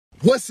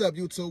What's up,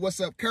 YouTube? What's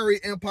up,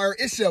 Curry Empire?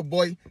 It's your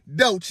boy,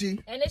 Dolce.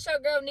 And it's your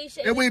girl,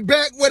 Nesha. And we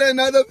back with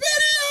another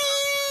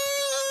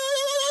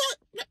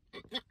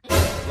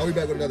video! We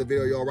back with another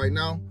video, y'all. Right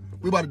now,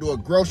 we about to do a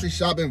grocery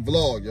shopping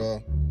vlog,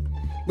 y'all.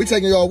 We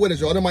taking y'all with us,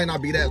 y'all. It might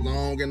not be that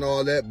long and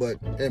all that, but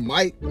it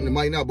might and it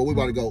might not, but we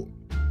about to go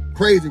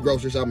crazy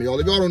grocery shopping, y'all.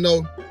 If y'all don't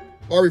know,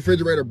 our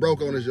refrigerator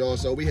broke on us, y'all,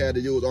 so we had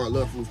to use our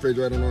little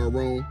refrigerator in our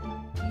room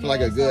for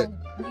like a good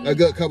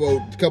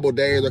couple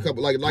days, or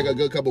like a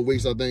good couple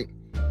weeks, I think.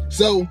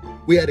 So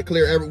we had to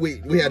clear every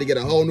week. We had to get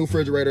a whole new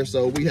refrigerator,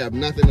 so we have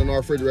nothing in our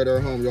refrigerator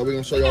at home, y'all. We're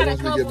gonna show y'all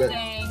once we get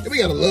back. We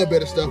got a little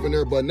bit of stuff in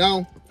there, but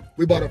now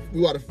we about to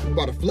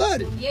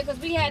flood it. Yeah, because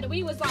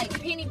we was like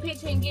penny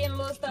pitching, getting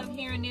little stuff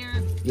here and there.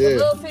 Yeah. The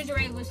little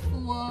refrigerator was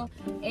full,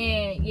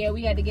 and yeah,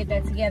 we had to get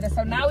that together.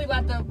 So now we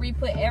about to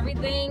re-put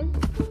everything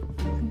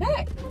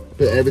back.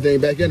 Put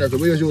everything back in there,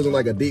 because we was using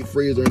like a deep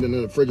freezer and then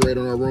a refrigerator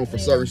in our room for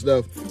certain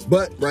stuff.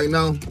 But right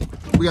now,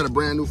 we got a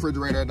brand new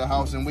refrigerator at the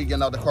house, and we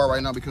getting out the car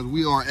right now because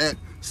we are at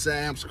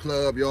Sam's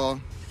Club, y'all.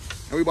 And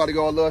we about to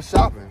go a little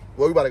shopping.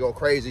 Well, we about to go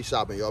crazy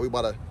shopping, y'all. We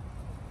about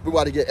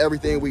to get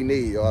everything we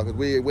need, y'all, because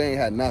we ain't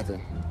had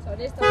nothing. So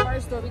this is the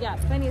first store. We got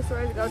plenty of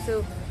stores to go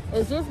to.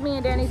 It's just me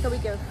and Danny, so we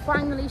can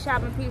finally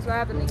shop in peace. We're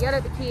having to get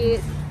at the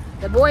kids.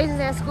 The boys is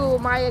at school.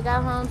 Maya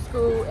got home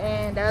school,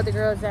 and the other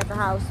girls at the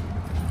house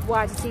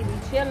watching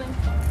TV, chilling.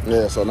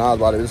 Yeah, so now it's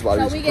about to be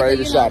some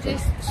crazy shopping.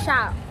 Just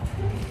shop.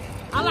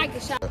 I like to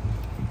shop.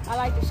 I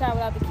like to shop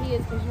without the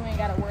kids because you ain't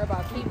got to worry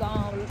about keep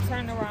on,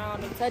 turning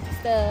around and touching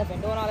stuff and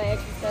doing all that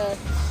extra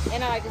stuff.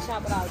 And I like to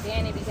shop without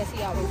Danny because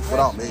he always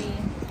without me.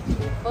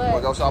 But you want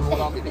to go shopping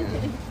without me then? I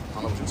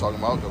don't know what you're talking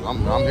about because I'm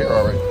here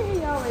already.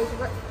 He always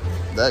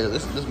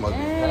this must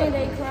be crowded.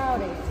 They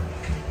crowded.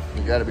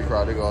 You got to be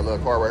crowded. They got a little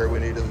car right here. We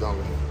need this, don't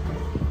we?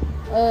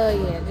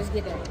 Yeah, just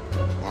get that.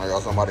 I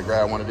got somebody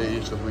grab one of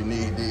these because we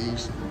need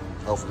these.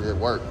 Hopefully it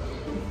work.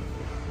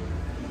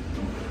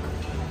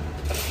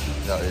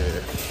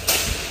 Yeah.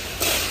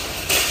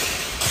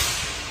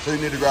 So you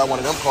need to grab one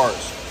of them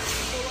carts.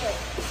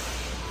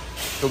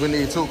 So we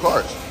need 2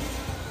 carts.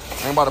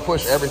 Ain't about to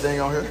push everything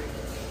on here.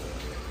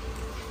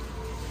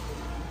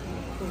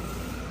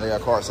 They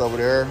got carts over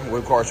there.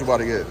 What carts you about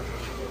to get?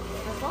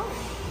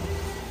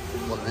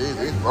 One of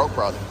these broke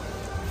probably.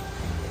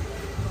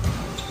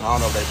 I don't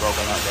know if they broke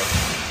or not though.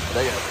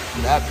 They got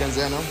napkins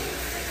in them.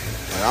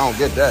 Like, I don't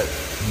get that.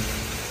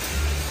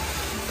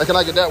 Hey, can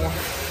I get that one?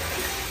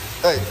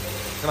 Hey,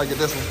 can I get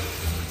this one?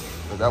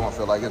 That one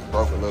feel like it's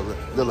broke a little bit.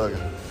 Good looking.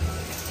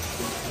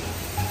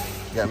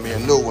 Got me a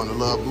new one, a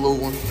little blue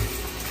one.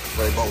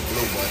 They both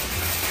blue, but.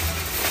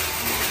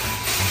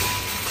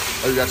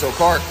 Oh, you got your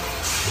cart?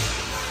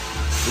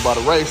 You about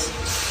to race?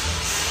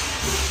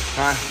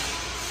 Huh?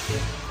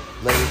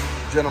 Ladies,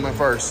 gentlemen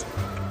first.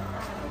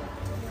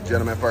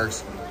 Gentlemen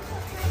first.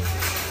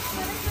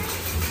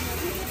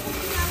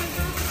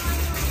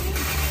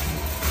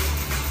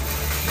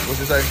 What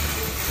you say?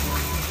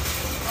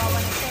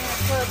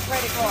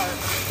 Credit card.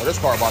 Oh, this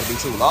car about to be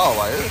too loud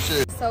right here.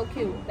 Shit. So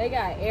cute. They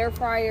got air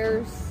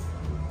fryers.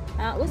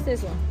 What's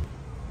this one?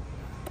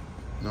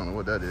 I don't know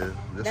what that is.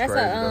 That's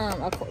crazy,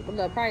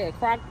 probably a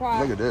crock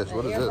pot. Look at this.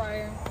 What is this?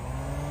 Fryer.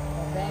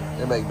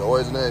 They make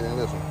noise and everything.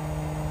 This one.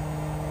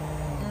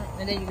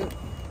 And then you go.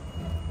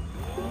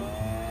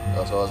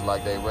 Oh, so it's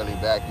like they really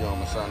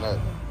vacuum or something like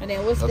that. And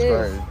then what's That's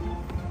this? Crazy.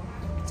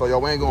 So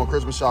y'all ain't going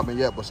Christmas shopping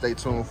yet, but stay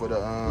tuned for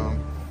the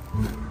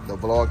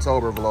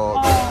Vlogtober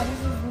vlog. Oh, this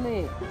is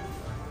lit.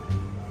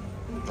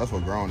 That's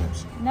what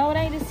grown-ups. No, it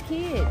ain't just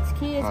kids.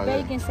 Kids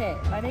baking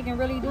set. Like they can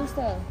really do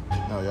stuff.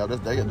 No, yeah,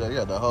 they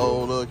got the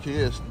whole little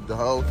kids, the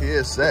whole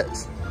kids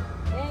sets.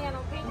 They ain't got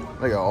no pink.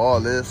 They got all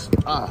this.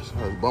 I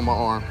bump my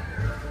arm.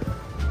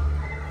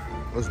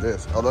 What's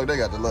this? Oh look, they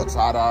got the little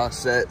tie-dye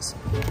sets.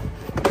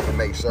 They can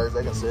make shirts.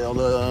 They can sell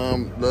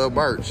the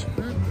merch.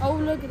 Oh,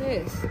 look at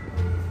this.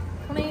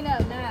 Clean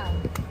up now.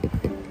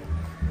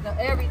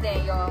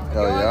 Everything,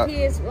 y'all.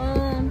 Kids,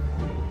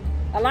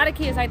 a lot of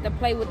kids like to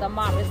play with the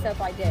mop and stuff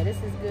like that. This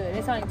is good.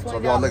 It's only $20. So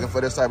if y'all looking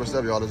for this type of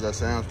stuff, y'all is at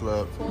Sam's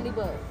Club.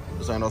 $20.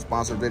 This ain't no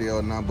sponsored video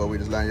or nothing, but we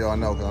just letting y'all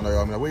know because I know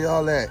y'all be like, where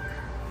y'all at?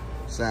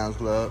 Sam's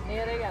Club.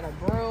 Yeah, they got a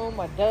broom,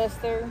 a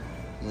duster.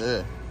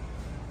 Yeah.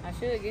 I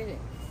should get it.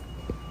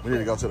 We need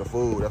to go to the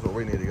food. That's what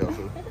we need to go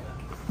to.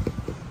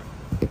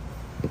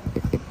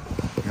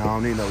 I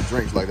don't need no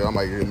drinks like that. I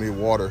might get me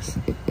waters.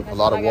 A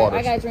lot of waters.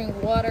 I got to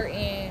drink water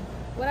and,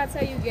 what I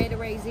tell you,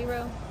 Gatorade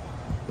Zero?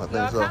 I think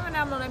y'all so. comment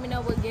down below, let me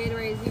know what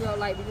Gatorade Zero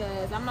like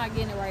because I'm not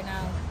getting it right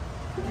now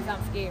because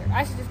I'm scared.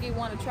 I should just get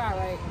one to try,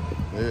 right?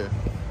 Yeah.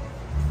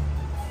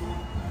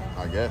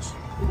 I guess.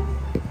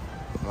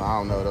 Well, I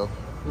don't know though.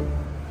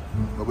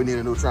 But we need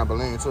a new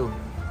trampoline too.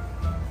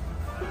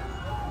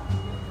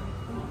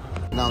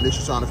 Now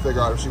Nisha's trying to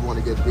figure out if she want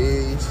to get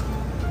these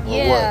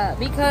or what.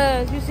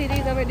 Because you see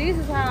these over. These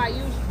is how I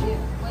usually get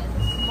when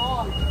it's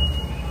small.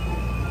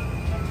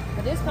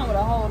 But this come with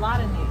a whole lot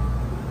in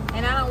it,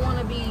 and I don't want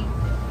to be,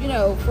 you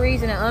know,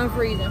 freezing and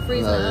unfreezing,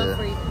 freezing and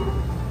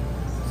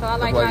unfreezing. So I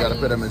like. That's why you gotta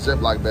put them in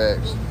Ziploc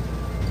bags.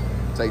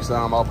 Take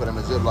some, I'll put them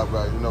in Ziploc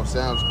bags. You know,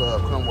 Sam's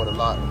Club come with a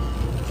lot.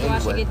 So I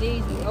should get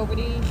these over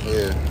these?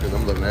 Yeah, because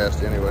I'm looking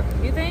nasty anyway.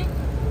 You think?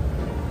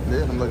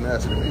 Yeah, I'm looking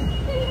nasty to me.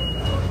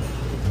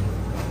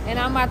 And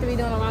I'm about to be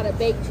doing a lot of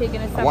baked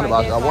chicken and stuff like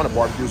that. I want to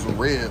barbecue some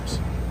ribs.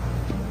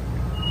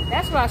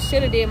 That's what I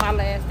should have did my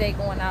last day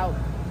going out.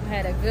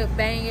 Had a good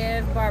bang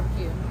ass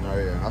barbecue. Oh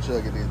yeah, I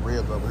should get these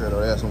ribs over here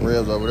though. They have some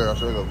ribs over there. I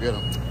should go get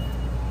them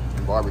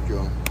and barbecue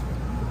them.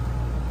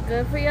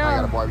 Good for y'all. I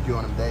got a barbecue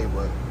on them day,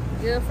 but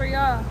good for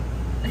y'all.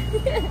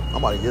 I'm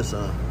about to get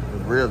some. The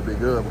ribs be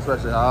good,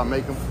 especially how I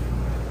make them.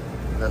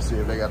 Let's see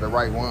if they got the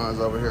right ones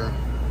over here.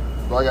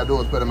 So all I gotta do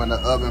is put them in the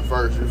oven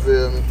first. You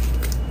feel me?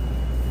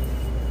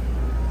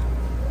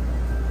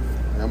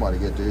 I'm about to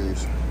get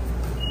these.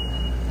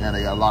 And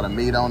they got a lot of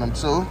meat on them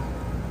too.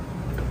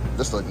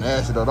 This look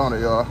nasty though, don't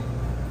it, y'all?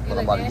 But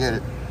I'm about to get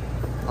it.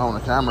 On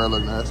the camera, it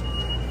look nasty.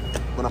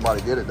 But I'm about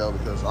to get it though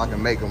because I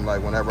can make them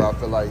like whenever I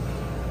feel like.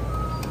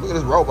 Look at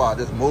this robot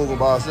just moving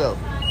by itself.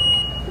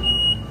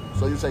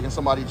 So you taking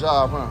somebody's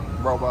job, huh,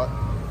 robot?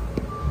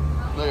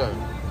 Look at it.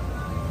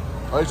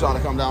 Oh, you trying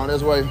to come down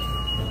this way?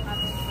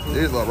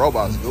 These little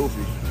robots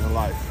goofy in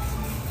life.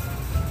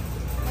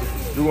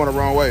 You going the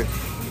wrong way.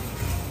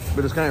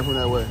 But just came from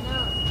that way.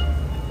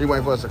 He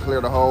waiting for us to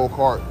clear the whole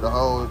cart, the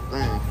whole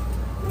thing.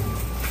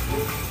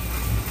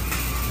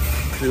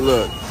 See,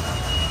 look.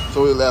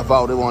 So we left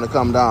out, they want to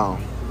come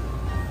down.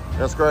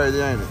 That's crazy,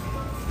 ain't it?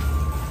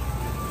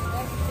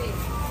 That's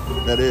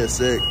sick. That is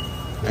sick.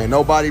 Ain't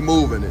nobody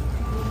moving it.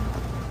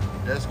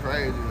 That's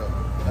crazy, though.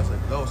 That's a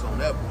ghost on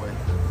that boy.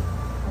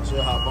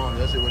 She'll hop on.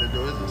 That shit what it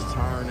do is just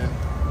turning.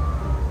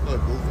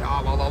 Look, goofy.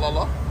 Ah, la, la, la,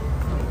 la.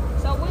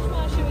 So which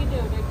one should we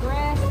do?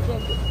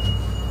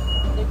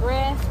 The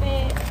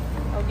grass-fed,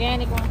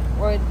 organic one,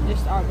 or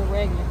just the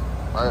regular?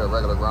 I had a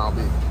regular ground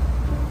beef.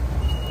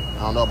 I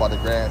don't know about the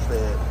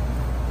grass-fed.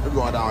 We're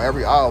going down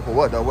every aisle for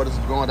what though? What is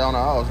going down the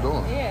aisles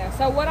doing? Yeah,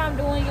 so what I'm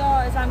doing,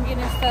 y'all, is I'm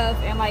getting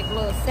stuff in like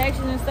little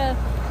sections and stuff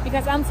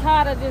because I'm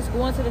tired of just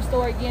going to the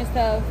store getting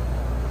stuff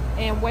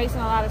and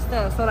wasting a lot of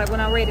stuff. So like when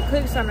I'm ready to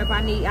cook something, if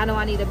I know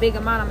I need a big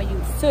amount, I'm gonna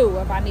use 2.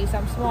 If I need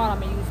something small, I'm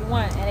gonna use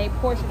 1. And they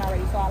portion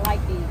already, so I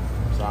like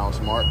these. Sound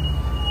smart.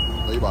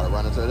 So you about to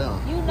run into them.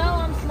 You know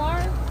I'm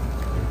smart.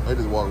 They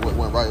just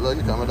went right. Look,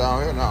 you coming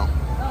down here now.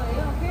 Oh, they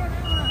don't care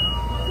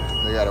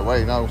now. They gotta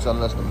wait. Now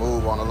telling us to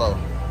move on the low.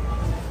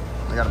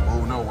 They gotta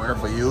move nowhere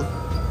for you.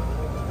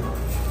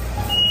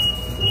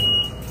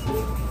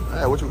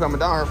 Hey, what you coming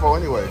down here for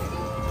anyway?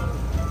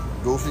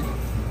 Goofy.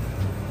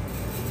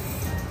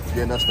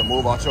 Getting us to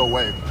move out your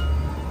way.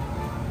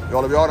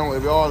 Y'all, if y'all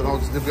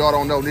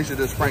don't know, Nisha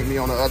just pranked me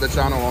on the other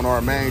channel, on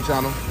our main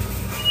channel.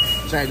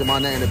 Changing my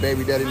name to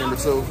Baby Daddy number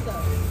 2.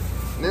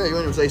 Yeah, you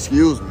didn't even say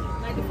excuse me.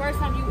 Like the first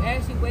time you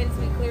actually waited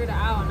till we clear the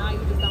aisle, now you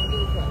just don't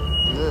give a fuck.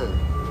 Yeah.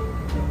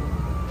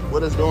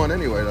 What it's doing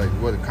anyway? Like,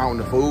 what, counting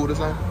the food or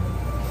something?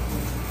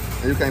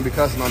 And you can't be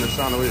cussing on this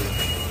channel either.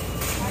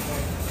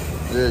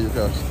 Yeah, you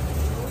cuss.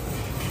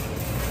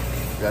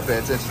 You gotta pay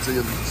attention to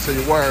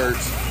your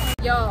words.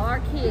 Y'all, our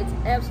kids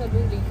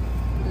absolutely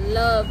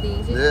love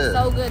these. It's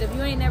so good. If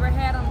you ain't never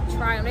had them,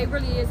 try them. They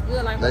really is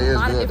good. Like they a is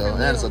lot good of though,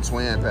 and it's a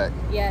twin pack.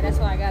 Yeah, that's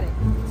why I got it.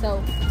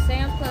 So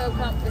Sam's Club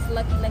comes. It's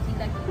lucky.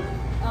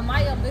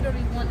 Amaya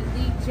literally wanted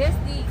just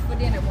these for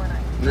dinner one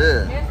night.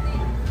 Yeah. Just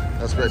these.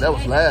 That's great. That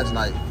was last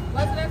night.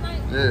 Was it last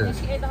night? Yeah. And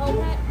she ate the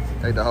whole pack.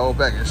 Ate the whole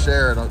pack and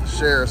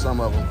share some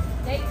of them.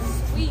 They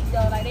sweet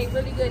though. Like they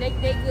really good. They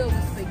good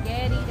with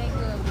spaghetti. They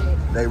good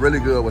with. They really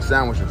good with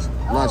sandwiches.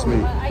 Lunch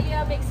meat.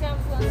 Yeah, I make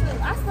sandwich ones too.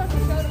 I supposed to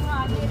show them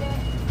how I did that.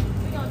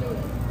 We gonna do it.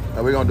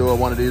 And we're gonna do it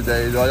one of these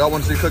days. Y'all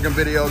want to see cooking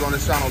videos on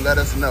this channel? Let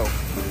us know.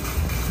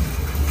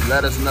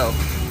 Let us know.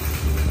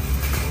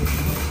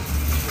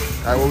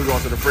 All right, where we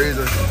going, to the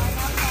freezer?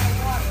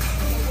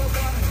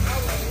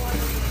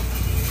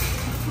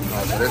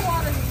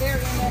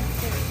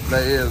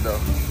 That is though.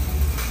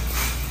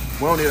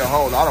 We don't need a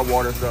whole lot of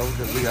water though,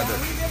 because we got that.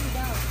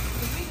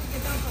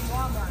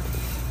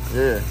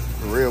 Yeah,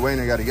 for real. We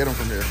ain't got to get them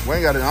from here. We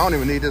ain't got. I don't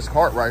even need this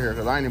cart right here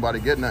because I ain't about to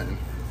get nothing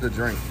to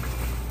drink.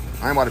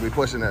 I ain't about to be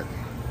pushing that.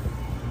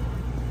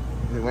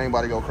 We ain't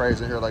about to go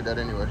crazy in here like that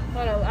anyway.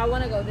 Hold on, I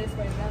want to go this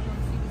way. I want to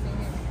see what's in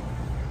here.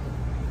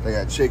 They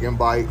got chicken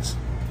bites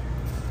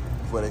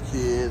for the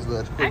kids.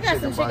 I got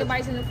some chicken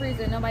bites in the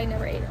freezer. Nobody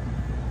never ate them.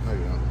 There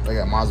you go. They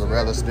got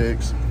mozzarella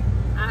sticks.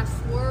 I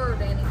swear,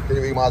 Danny. Can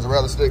you eat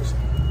mozzarella sticks?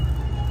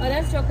 Oh,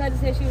 that's your cousin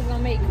said she was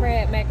gonna make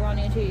crab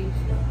macaroni and cheese.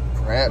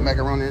 Crab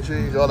macaroni and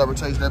cheese? Y'all ever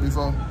tasted that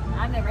before?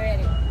 I never had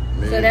it.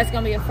 Man. So that's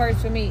gonna be a first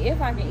for me if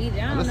I can eat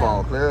it. I don't know. This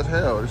phone clear as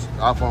hell. This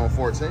iPhone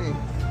 14.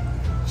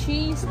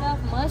 Cheese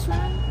stuffed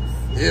mushrooms?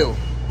 Ew.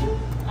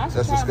 That's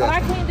disgusting. But I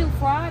can't do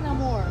fried no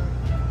more.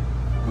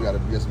 You gotta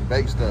get some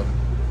baked stuff.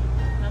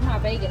 I'm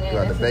not baking that. You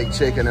got the baked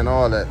chicken and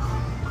all that.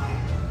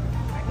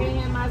 I can't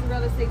have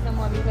mozzarella sticks no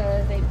more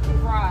because they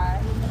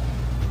fried.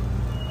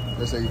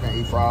 They say you can't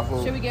eat fried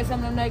food. Should we get some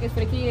of them nuggets for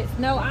the kids?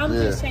 No, I'm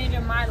just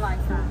changing my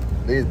lifestyle.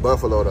 These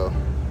buffalo though.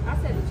 I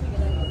said the chicken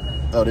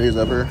nuggets. Oh, these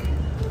up here?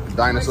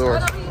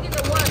 Dinosaurs. Hold on, you can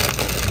get the one.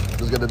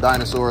 Let's get the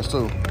dinosaurs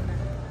too.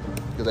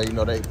 Get because they, you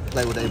know, they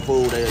play with their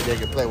food. They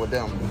can play with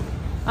them.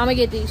 I'm gonna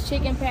get these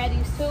chicken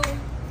patties too.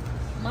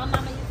 My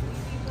mama used to eat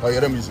these. Oh yeah,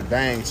 them used to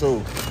bang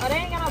too. Oh, they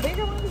ain't got no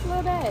bigger ones,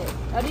 little bag.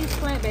 Oh, these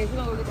plant-based. We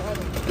gonna go get the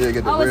other ones. Yeah,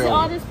 get the real. Is it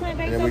all one. this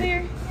plant-based over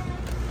here?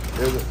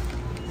 Is it?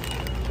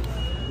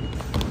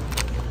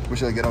 We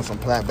should get them some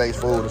plant-based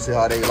food to see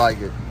how they like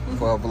it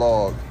for a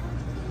vlog.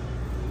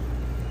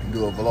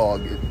 Do a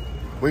vlog.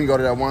 We can go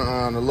to that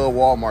one, the little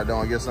Walmart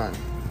though and get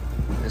something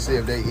and see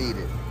if they eat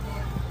it.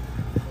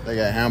 They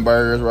got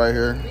hamburgers right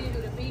here. We can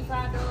do the beef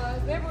hot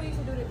dogs. Remember we used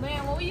to do this,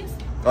 man, when we used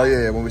to... Oh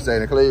yeah, when we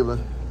stayed in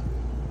Cleveland.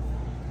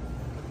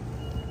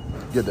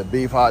 Get the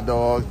beef hot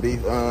dogs,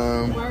 beef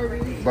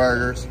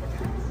burgers.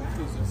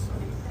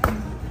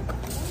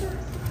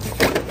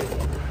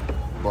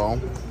 Boom.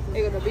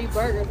 They got the beef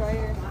burgers right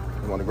here.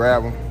 You want to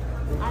grab them?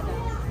 I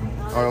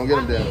don't. Oh, don't get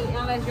them then.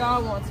 Unless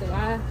y'all want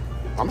to.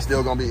 I'm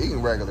still gonna be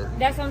eating regular.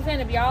 That's what I'm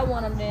saying. If y'all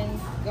want them, then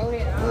go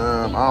ahead.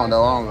 I don't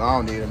know. I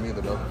don't need them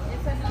either though.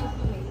 It's enough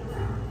for me.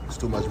 It's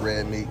too much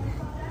red meat.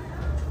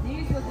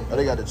 These look Oh,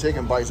 they got the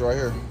chicken bites right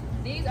here.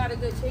 These are the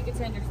good chicken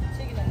tenders.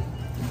 Chicken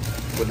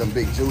nuggets. With them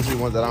big juicy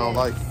ones that I don't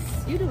like.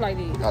 You do like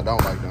these? I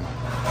don't like them.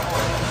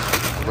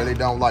 I really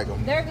don't like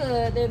them. They're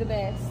good. They're the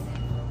best.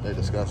 They're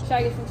disgusting. Should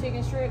I get some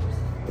chicken strips?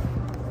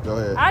 Go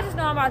ahead. I just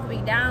know I'm about to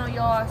be down,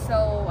 y'all,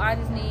 so I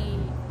just need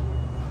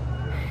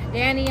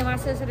Danny and my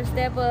sister to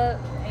step up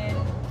and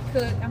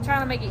cook. I'm trying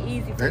to make it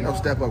easy for There ain't no y'all.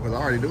 step up because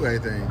I already do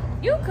everything.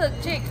 You cook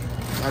chicken.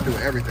 I do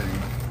everything.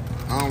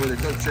 I don't really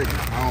cook chicken.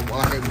 I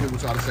hate when people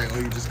try to say, oh,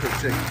 you just cook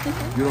chicken.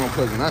 You don't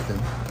cook nothing.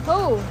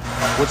 Who?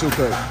 What you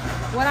cook?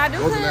 When I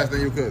do What's cook. the last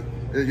thing you cook?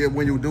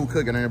 When you do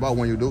cook, it ain't about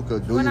when you do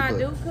cook. When I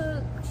do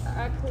cook,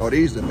 I cook. Oh,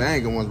 these the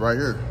banging ones right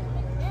here.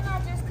 And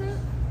I just cook.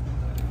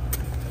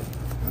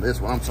 Now, this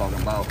is what I'm talking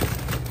about.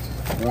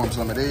 Warm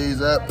some of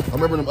these up. I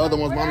remember them other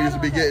ones Mama used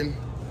to be getting.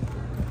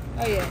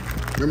 Oh yeah.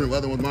 Remember them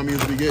other ones Mama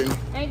used to be getting?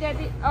 Ain't that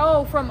the,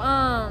 oh, from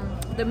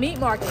the meat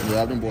market.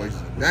 Yeah, them boys.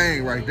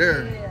 Dang, right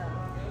there. Yeah.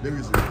 Them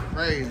used to be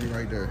crazy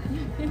right there.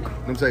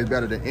 Them taste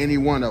better than any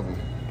one of them.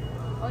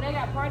 Oh, they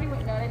got party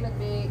wings. No, they look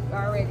big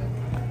already.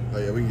 Oh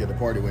yeah, we can get the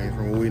party wings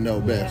from what we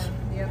know best.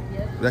 Yep.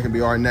 That can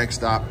be our next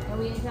stop. And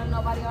we ain't telling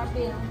nobody our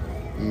business.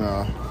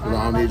 No, I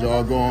don't need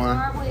y'all going.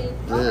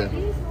 Yeah.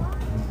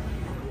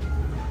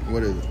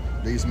 What is it?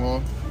 These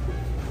small?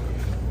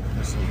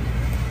 Let's see.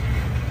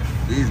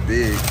 These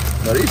big.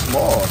 No, these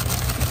small.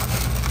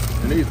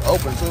 And these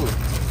open too.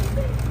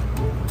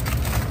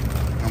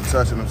 I'm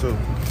touching them too.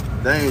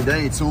 They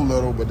ain't too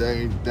little, but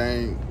they ain't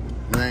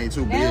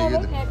too big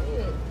either.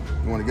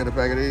 You want to get a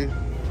pack of these?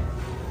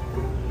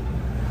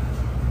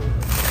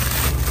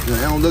 Yeah,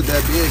 they don't look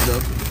that big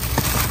though.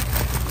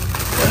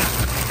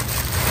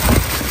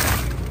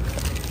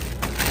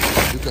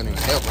 You couldn't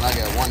even help when I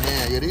got one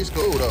hand. Yeah, these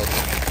cool though.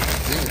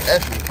 These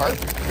actually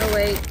perfect. Oh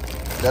wait.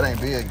 That ain't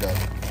big though.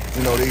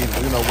 You know these,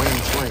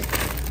 wings shrink.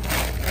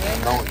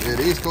 Yeah,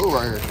 these cool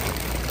right here.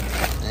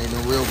 Ain't no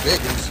real big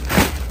ones.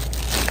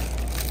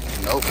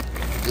 Nope.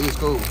 These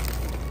cool.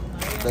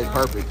 They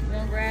perfect.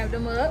 Then grab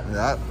them up.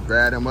 Yeah, I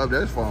grabbed them up.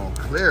 That's phone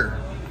clear.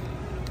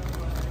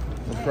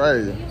 That's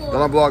crazy.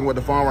 But I'm vlogging with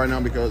the phone right now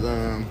because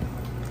I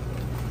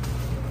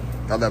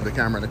left the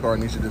camera in the car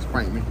and Nisha just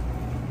pranked me.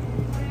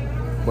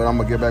 But I'm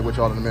gonna get back with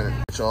y'all in a minute.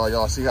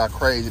 Y'all see how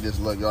crazy this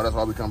look, y'all. That's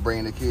why we come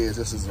bring the kids.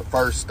 This is the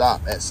first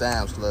stop at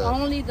Sam's Club.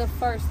 Only the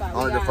first stop.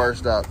 Only the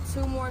first stop.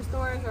 2 more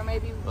stores or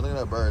maybe. Oh, look at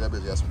that bird. That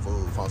bitch got some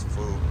food. Found some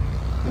food.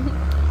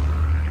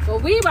 So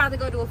we about to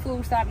go to a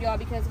food stop, y'all,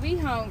 because we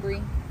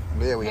hungry.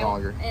 Yeah, we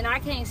hungry. And I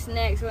can't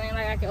snack, so it ain't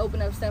like I can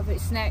open up stuff and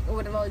snack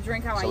with a little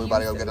drink how I used to. So we about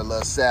to go get a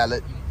little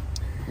salad.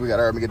 We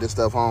gotta hurry and get this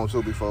stuff home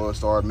too before it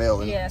start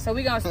melting. Yeah, so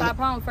we gonna stop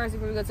home first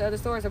before we go to other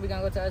stores, or we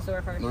gonna go to the other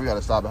store first? We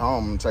gotta stop at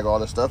home and take all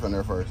this stuff in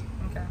there first.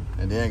 Okay.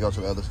 And then go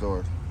to the other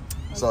stores.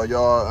 Okay. So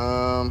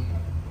y'all,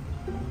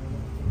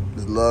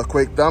 this little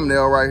quick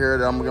thumbnail right here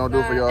that I'm gonna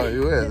do for y'all.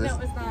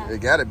 It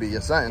gotta be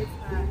or something.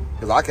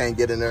 Cause I can't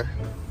get in there.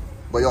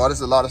 But y'all, this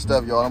is a lot of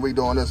stuff, y'all. And we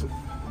doing this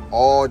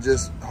all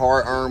just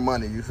hard-earned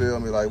money. You feel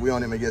me? Like we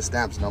don't even get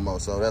stamps no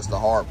more. So that's the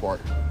hard part.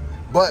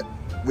 But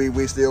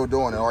we still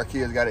doing it. Our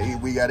kids gotta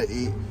eat. We gotta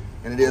eat.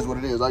 And it is what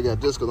it is. I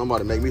got this because I'm about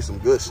to make me some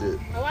good shit.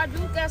 Oh, I do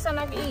got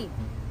something I can eat.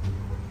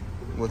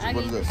 What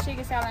is this?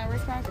 Chicken salad and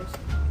Ritz crackers.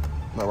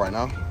 Not right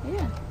now?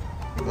 Yeah.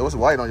 What's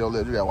white on your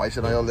lips? You got white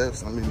shit on your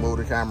lips? Let me move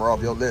the camera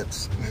off your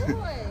lips. All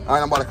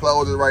right, I'm about to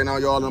close it right now,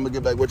 y'all. I'm gonna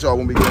get back with y'all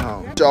when we get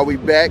home. Y'all, we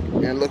back,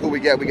 and look who we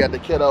got. We got the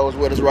kiddos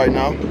with us right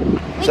now.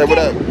 Say what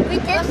up.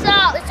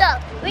 What's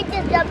up? We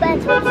just got back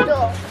to the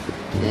store.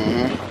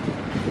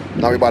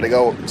 Now we about to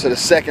go to the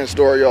second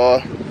store,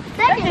 y'all.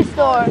 Second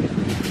store?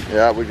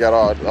 Yeah, we got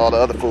all the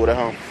other food at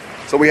home.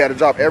 So we had to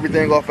drop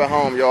everything off at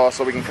home, y'all,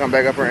 so we can come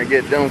back up here and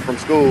get them from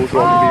school so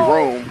it can be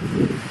room.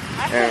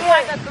 I took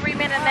like a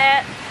 3-minute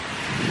nap.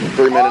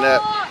 3-minute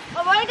nap.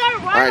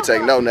 I ain't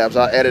taking no naps.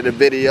 I edited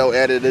video,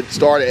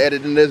 started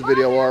editing this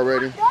video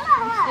already.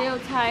 Still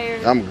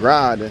tired. I'm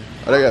grinding.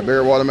 Oh, they got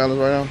bigger watermelons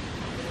right now?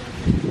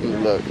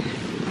 Look.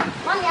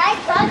 Mommy, I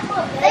touched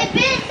them. They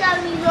big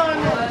on me.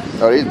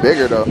 Oh, these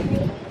bigger though.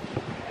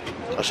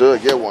 I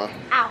should get one.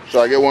 Ow. Should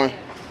I get one?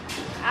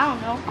 I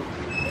don't know.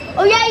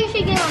 Oh yeah, you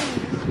should get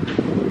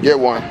one. Get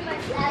one.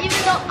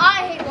 Even though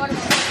I hate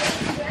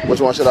watermelon.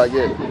 Which one should I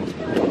get?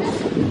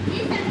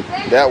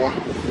 That one.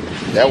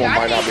 That one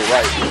might not be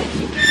right.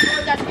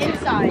 That's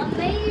inside.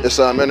 There's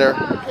something in there.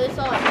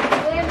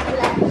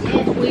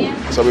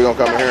 So we're gonna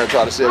come in here and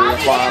try to see if we can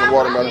find the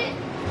watermelon.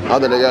 I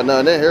don't think they got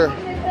nothing in here.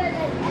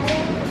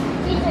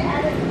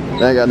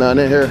 They ain't got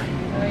nothing in here.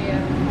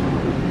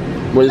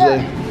 What is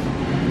it?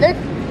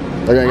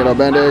 They gonna get no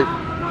Band-Aid?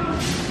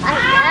 I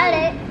had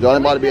it. Y'all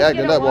ain't about to be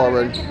acting up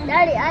already.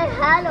 Daddy, I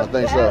had a I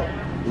think so.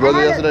 Was it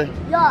yesterday?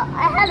 Yeah,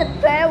 I had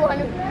a fair one,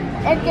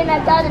 and then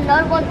I got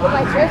another one for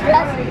my church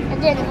class,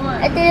 and then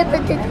I didn't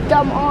put the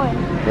dumb on.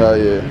 Oh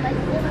yeah.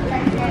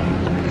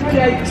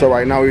 So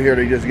right now we're here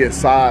to just get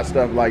side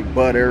stuff like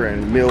butter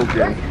and milk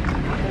and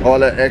all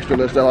that extra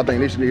little stuff. I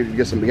think Nisha needs to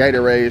get some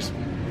Gatorades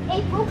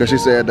because she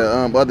said the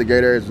other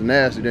Gatorades is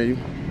nasty. Then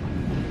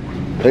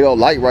they go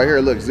light right here.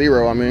 It looks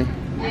zero. I mean,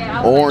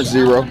 Yeah, orange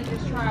zero.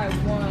 Just try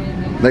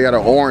one. They got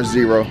an orange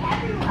zero.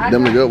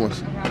 Them the good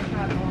ones.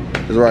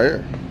 It's right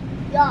here.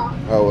 Yeah.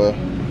 Oh well.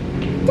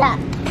 That.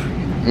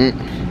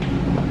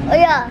 Oh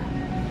yeah.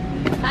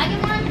 I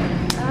get one.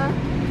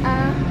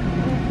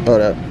 Oh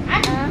that.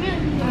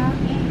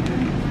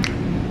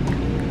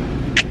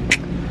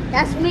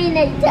 That's me and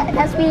his dad.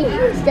 That's me and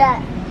his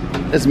dad.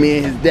 That's me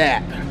and his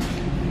dad.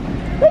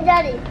 Wait,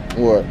 Daddy.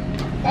 What?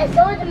 That's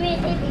so to me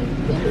and Tippy.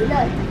 Tippy, look.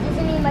 This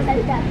is me and my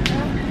dad's dad.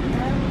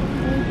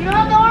 You don't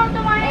have to hold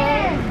to my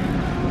hand.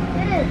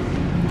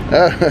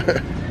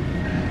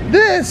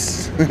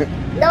 This.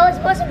 No, it's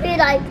supposed to be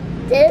like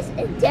this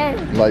and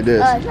then. Like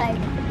this. Like.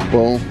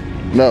 Boom.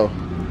 No.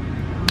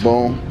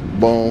 Boom.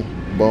 Boom.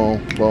 Boom.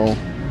 Boom.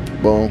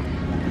 Boom.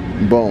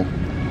 Boom.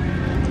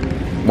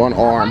 One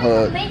arm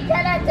hug. Make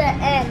that at the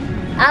end.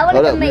 I want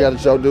Hold to up, we make. got to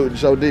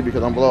show D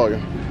because I'm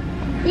vlogging.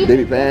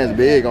 DB pants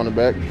big on the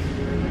back.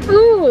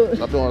 Ooh.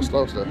 Stop doing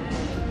slow stuff.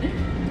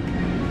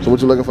 So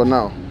what you looking for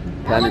now?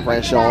 Panty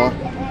print showing.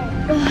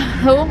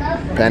 Who?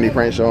 Panty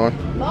print showing.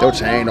 Your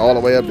chain all the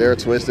way up there,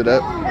 twisted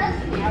up.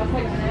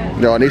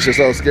 Yo, Anisha's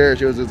so scared.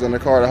 She was just in the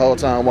car the whole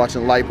time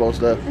watching lipo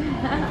stuff.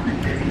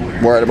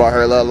 Worried about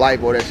her little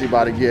lipo that she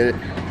about to get it.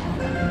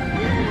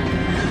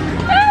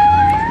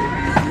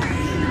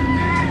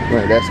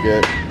 Man, that's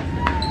good.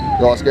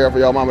 Y'all scared for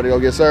y'all mama to go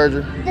get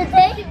surgery? The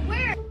thing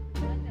where?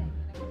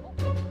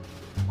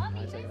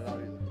 Mommy, I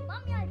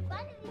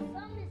finally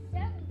found this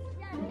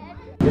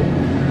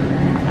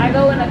 7. I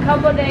go in a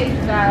couple days,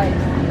 guys. A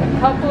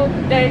couple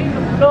days.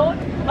 Lord,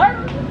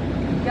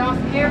 y'all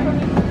scared for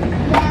me?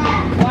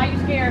 Yeah. Why you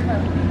scared for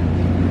me?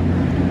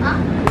 Huh?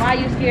 Why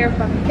you scared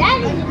for me?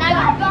 Daddy, you're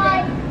not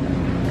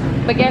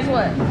gonna But guess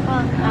what?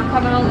 I'm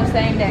coming home the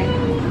same day.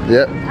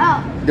 Yep.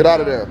 Oh, Get out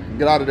of there.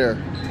 Get out of there.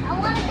 I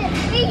want to get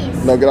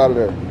freeze. No, get out of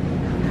there.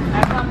 I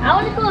come I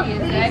wanna home go the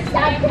free exact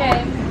Saturday.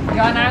 same day.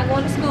 Y'all not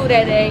going to school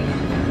that day.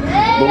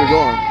 Where we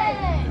going?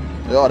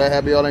 Y'all that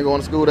happy y'all ain't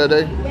going to school that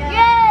day?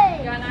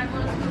 Yay! Y'all not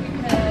going to school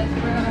because we're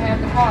going to have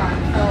the car.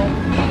 So,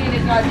 me and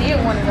this guy did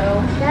one of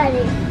those.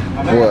 Daddy,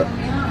 What?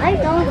 I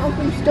don't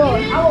open store.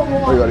 You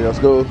got to go to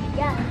school?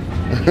 Yeah.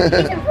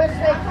 It's the first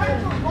way.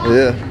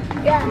 Yeah.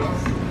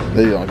 Yes.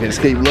 There you go.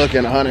 Just keep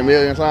looking 100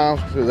 million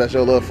times. Is that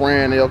your little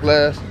friend in your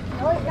class?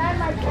 No, it's not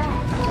my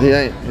class. He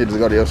ain't. He just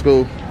go to your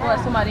school. What,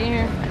 somebody in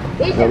here?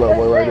 He's That the little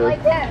boy first right way there.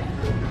 right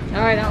there.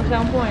 All right,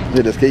 don't point.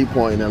 He just keep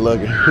pointing and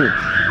looking.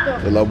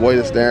 The little boy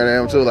just staring at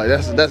him too. Like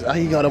that's.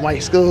 He go to my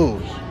school.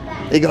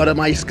 He go to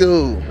my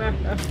school.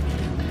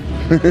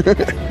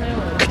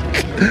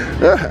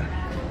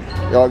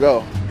 Y'all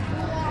go.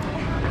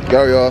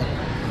 Go, y'all.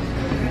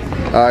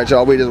 All right,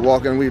 y'all. We just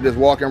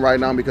walking right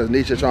now because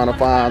Nisha trying to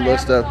find little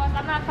stuff.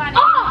 I'm not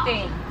finding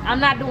anything. I'm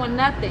not doing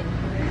nothing.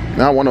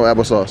 Now I want no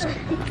applesauce.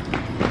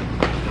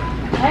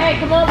 Hey,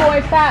 come on,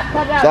 boy, stop.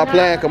 Cut it out. Stop No.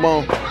 playing. Come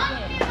on.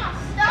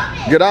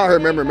 Get out here.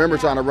 Remember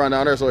trying to run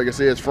down there so he can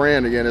see his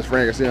friend again. His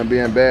friend can see him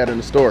being bad in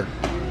the store.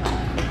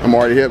 I'm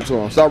already hip to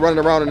him. Stop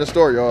running around in the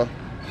store, y'all.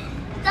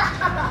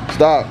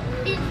 Stop.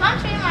 He's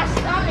punching my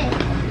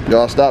stomach.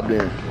 Y'all stop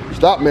then.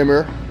 Stop,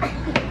 AMIR.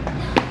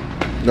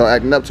 No,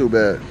 acting up too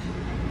bad.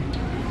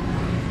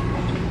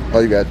 Oh,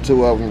 you got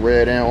two of them,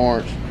 red and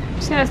orange.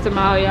 Test them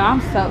all, y'all.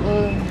 I'm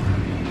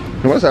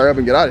so Let's hurry up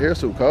and get out of here.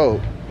 It's too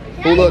cold.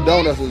 Who little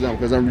donuts is them?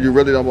 Because you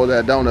really don't want to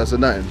have donuts or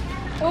nothing.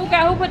 Who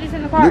put this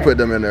in the car? You put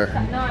them in there.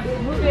 No,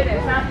 who did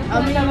it? Stop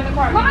putting them in the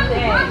car. Mommy.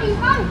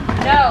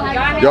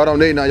 No, Y'all don't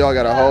need none. Y'all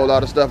got a whole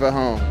lot of stuff at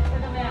home.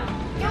 put them down.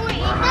 Can we eat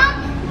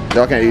them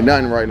Y'all can't eat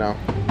nothing right now.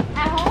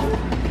 at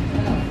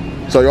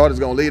home? So y'all just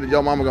gonna leave it?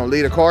 Your mama gonna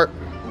leave a cart?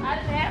 I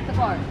didn't have the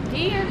car.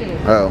 Here it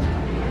is. Oh.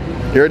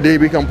 Here,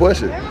 DB, come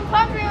push it. You're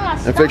punching my And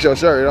stomach. fix your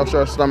shirt. Your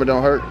sure stomach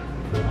don't hurt.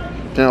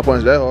 Can't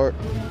punch that hard.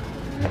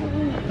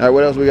 All right,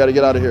 what else we gotta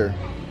get out of here?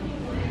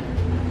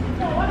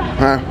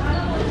 Huh?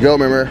 Go,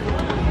 AMIR.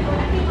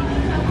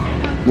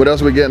 What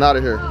else we getting out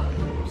of here?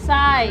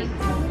 Sides.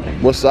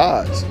 What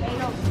sides? You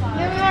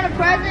want a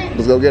present?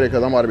 Let's go get it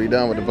because I'm about to be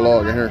done with the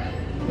vlog in here.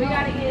 We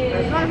gotta You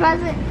get. want a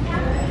present?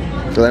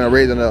 So ain't no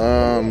reason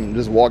to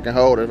just walk and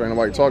hold it if ain't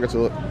nobody talking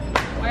to it.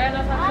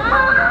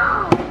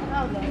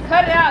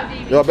 Cut it out,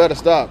 DB. Y'all better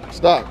stop.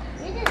 Stop.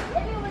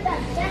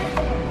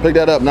 Pick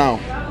that up now.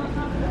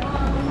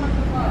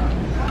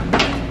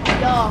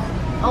 Yo,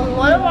 on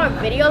one of our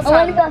videos,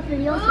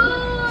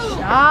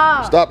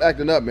 Stop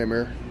acting up,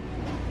 AMIR.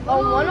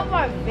 On one of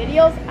our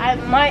videos, I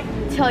might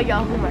tell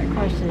y'all who my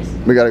crush is.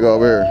 We gotta go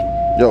over here.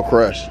 Yo,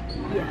 crush.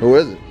 Yeah. Who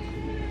is it?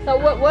 So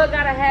what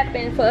gotta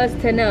happen for us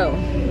to know?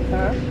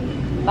 Huh?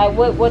 Like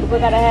what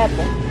gotta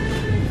happen?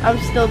 I'm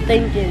still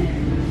thinking.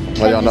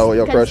 Well, y'all know who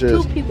your crush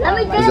is? Is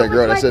that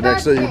girl that sit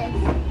next to you?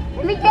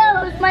 Let me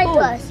tell who's my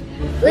crush.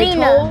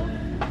 Lena.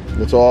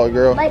 The tall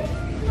girl?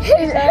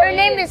 Her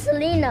name is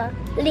Lena.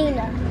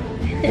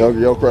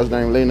 Your crush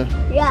named Lena?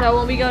 Yeah. So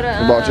when we go to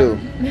What about you?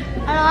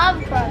 I don't have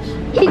a crush.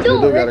 You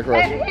do got a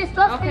crush.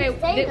 Okay,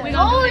 we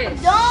gonna do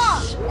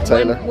this.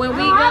 Taylor. When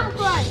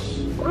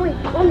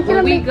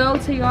we go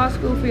to y'all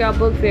school for y'all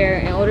book fair,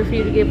 in order for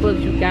you to get books,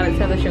 you gotta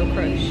tell us your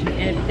crush.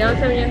 And if you don't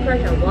tell me your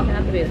crush, I'm walking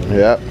out the building.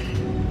 Yep.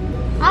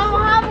 I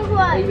don't have a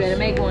crush. You better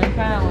make one,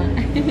 find one.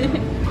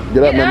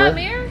 Get up,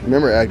 AMIR.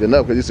 AMIR acting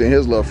up because you seen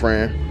his little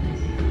friend.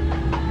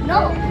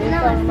 No, you're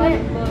not my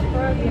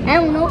friend. I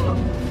don't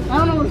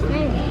know his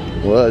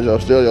name. Well, y'all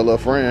still your little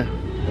friend.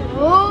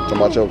 Talking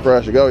about your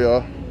crush. Go,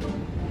 y'all.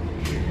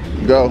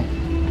 Go.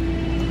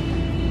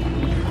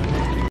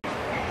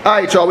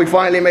 Alright, y'all, we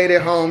finally made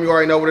it home. You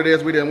already know what it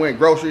is. We done went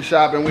grocery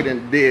shopping. We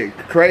done did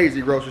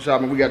crazy grocery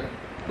shopping. We got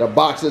the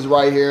boxes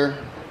right here.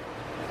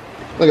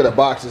 Look at the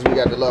boxes. We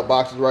got the little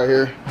boxes right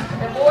here.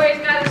 The boys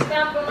gotta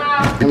stump them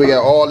out. And we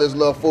got all this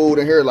little food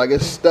in here. Like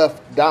it's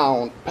stuffed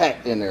down,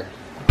 packed in there.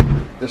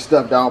 It's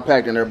stuffed down,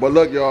 packed in there. But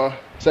look, y'all.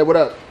 Say what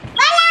up.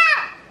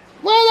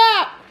 What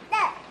up?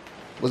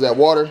 Was that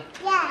water?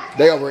 Yeah.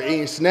 They over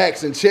eating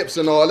snacks and chips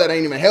and all that.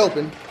 Ain't even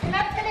helping.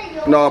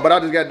 No, but I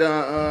just got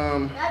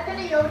done.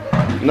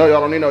 No,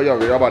 y'all don't need no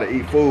yogurt. Y'all about to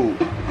eat food.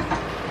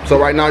 So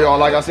right now, y'all,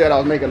 like I said, I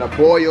was making a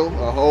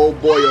whole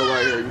boil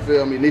right here. You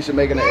feel me? Nisha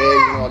making the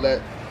eggs and all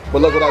that.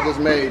 But look what I just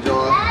made,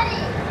 y'all.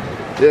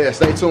 Yeah,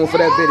 stay tuned for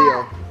that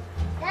video.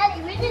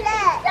 Daddy, we can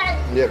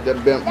eat. Yep,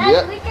 that been,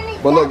 yep.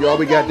 But look, y'all,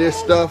 we got this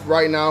stuff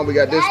right now. We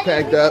got this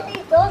packed up.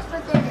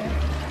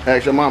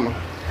 Ask your mama.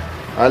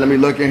 All right, let me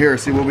look in here and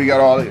see what we got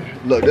all.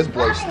 Look, this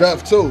boy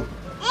stuffed too.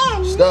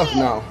 Stuff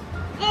now.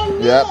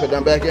 Yeah, put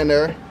them back in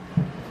there.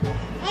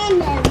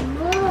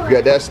 We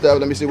got that stuff.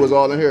 Let me see what's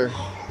all in here.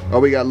 Oh,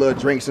 we got little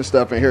drinks and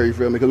stuff in here, you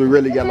feel me? Because we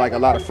really got like a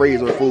lot of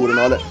freezer food and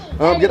all that.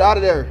 Get out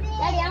of there.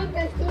 Daddy, I'm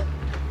thirsty.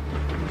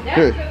 That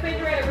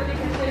refrigerator really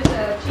consists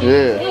of cheese,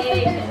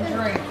 eggs, and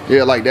drinks.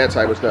 Yeah, like that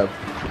type of stuff.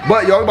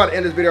 But y'all, we about to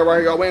end this video right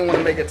here. Y'all, we ain't want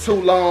to make it too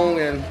long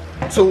and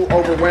too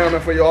overwhelming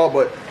for y'all,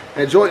 but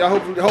enjoy.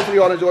 Hopefully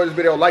y'all enjoyed this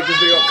video. Like this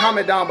video.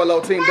 Comment down below.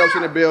 Team Dolce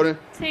in the building.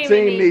 Team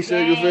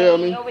Nesha, you feel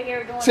me?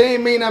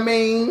 Team Mina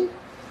mean.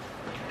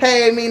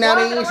 Hey, Mina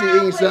mean. She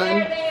eating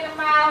something.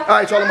 All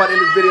right, y'all, I'm about to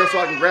end this video so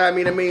I can grab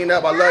Mina mean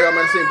up. I love y'all,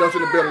 man. Team Dolce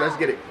in the building. Let's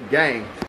get it. Gang.